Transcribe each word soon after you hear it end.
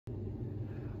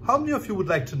How many of you would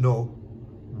like to know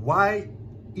why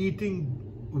eating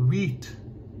wheat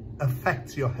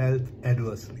affects your health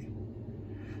adversely?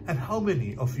 And how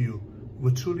many of you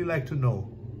would truly like to know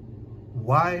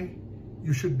why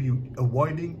you should be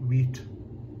avoiding wheat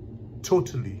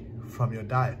totally from your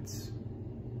diets?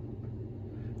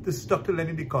 This is Dr.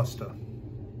 Lenny DeCosta,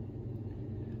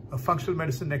 a functional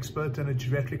medicine expert and a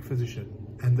geriatric physician,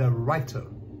 and the writer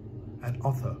and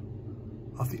author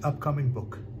of the upcoming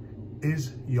book,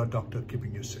 Is Your Doctor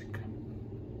Keeping You Sick?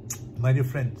 My dear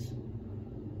friends,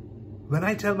 when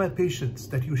I tell my patients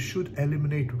that you should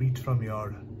eliminate wheat from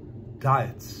your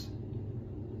diets,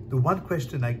 the one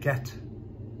question I get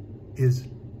is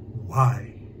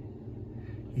why?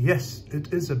 Yes,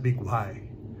 it is a big why,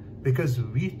 because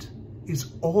wheat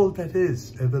is all that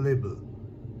is available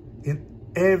in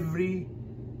every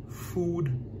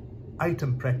food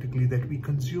item practically that we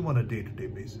consume on a day-to-day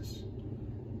basis.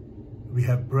 We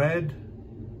have bread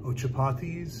or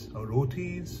chapatis or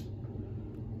rotis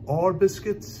or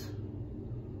biscuits,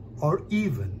 or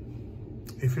even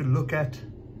if you look at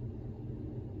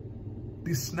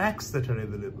the snacks that are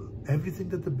available, everything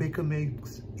that the baker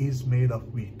makes is made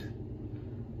of wheat.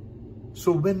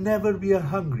 So whenever we are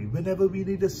hungry, whenever we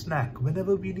need a snack,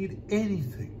 whenever we need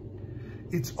anything,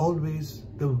 it's always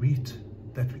the wheat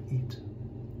that we eat.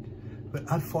 But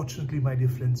unfortunately, my dear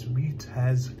friends, wheat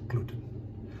has gluten,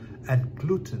 and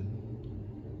gluten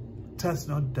does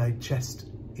not digest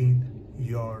in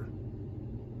your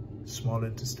small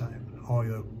intestine or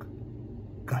your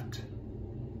gut.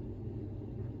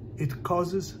 It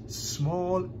causes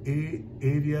small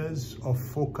areas of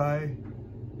foci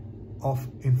of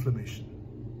inflammation.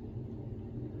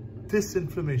 This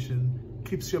inflammation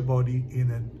keeps your body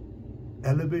in an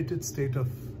elevated state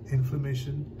of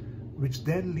inflammation, which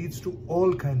then leads to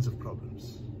all kinds of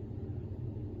problems.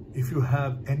 If you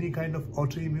have any kind of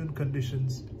autoimmune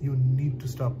conditions, you need to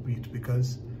stop wheat,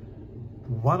 because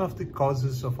one of the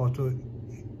causes of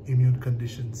autoimmune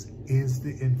conditions is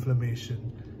the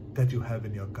inflammation that you have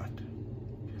in your gut.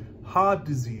 Heart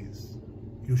disease,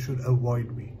 you should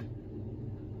avoid wheat.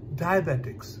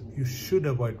 Diabetics, you should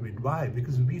avoid wheat. Why?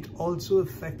 Because wheat also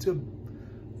affects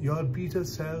your beta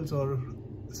cells, or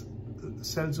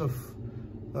cells of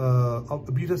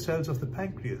beta cells of the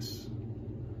pancreas,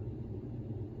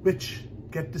 which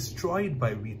get destroyed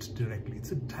by wheat directly.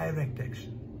 It's a direct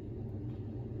action.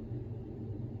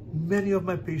 Many of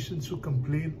my patients who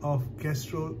complain of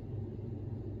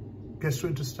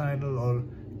gastrointestinal or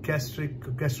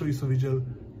gastroesophageal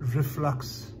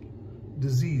reflux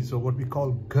disease, or what we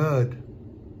call GERD,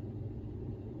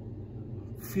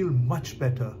 feel much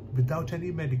better without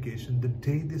any medication the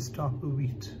day they stop the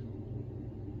wheat.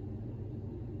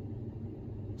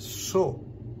 So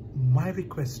my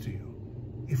request to you,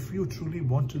 if you truly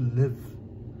want to live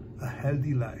a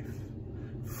healthy life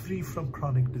free from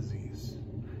chronic disease,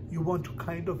 you want to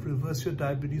kind of reverse your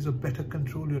diabetes or better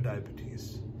control your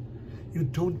diabetes, you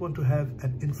don't want to have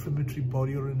an inflammatory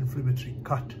body or an inflammatory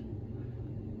gut,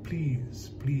 please,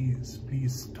 please,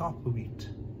 please stop wheat.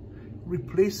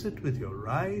 Replace it with your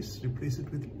rice, replace it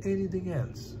with anything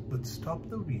else, but stop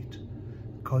the wheat,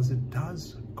 because it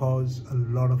does cause a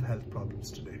lot of health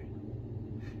problems today.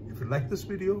 If you like this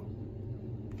video,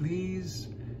 please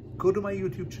go to my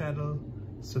YouTube channel,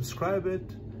 subscribe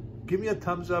it, give me a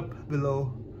thumbs up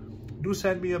below. Do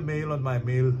send me a mail on my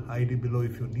mail ID below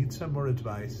if you need some more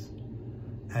advice.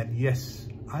 And yes,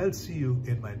 I'll see you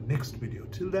in my next video.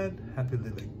 Till then, happy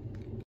living.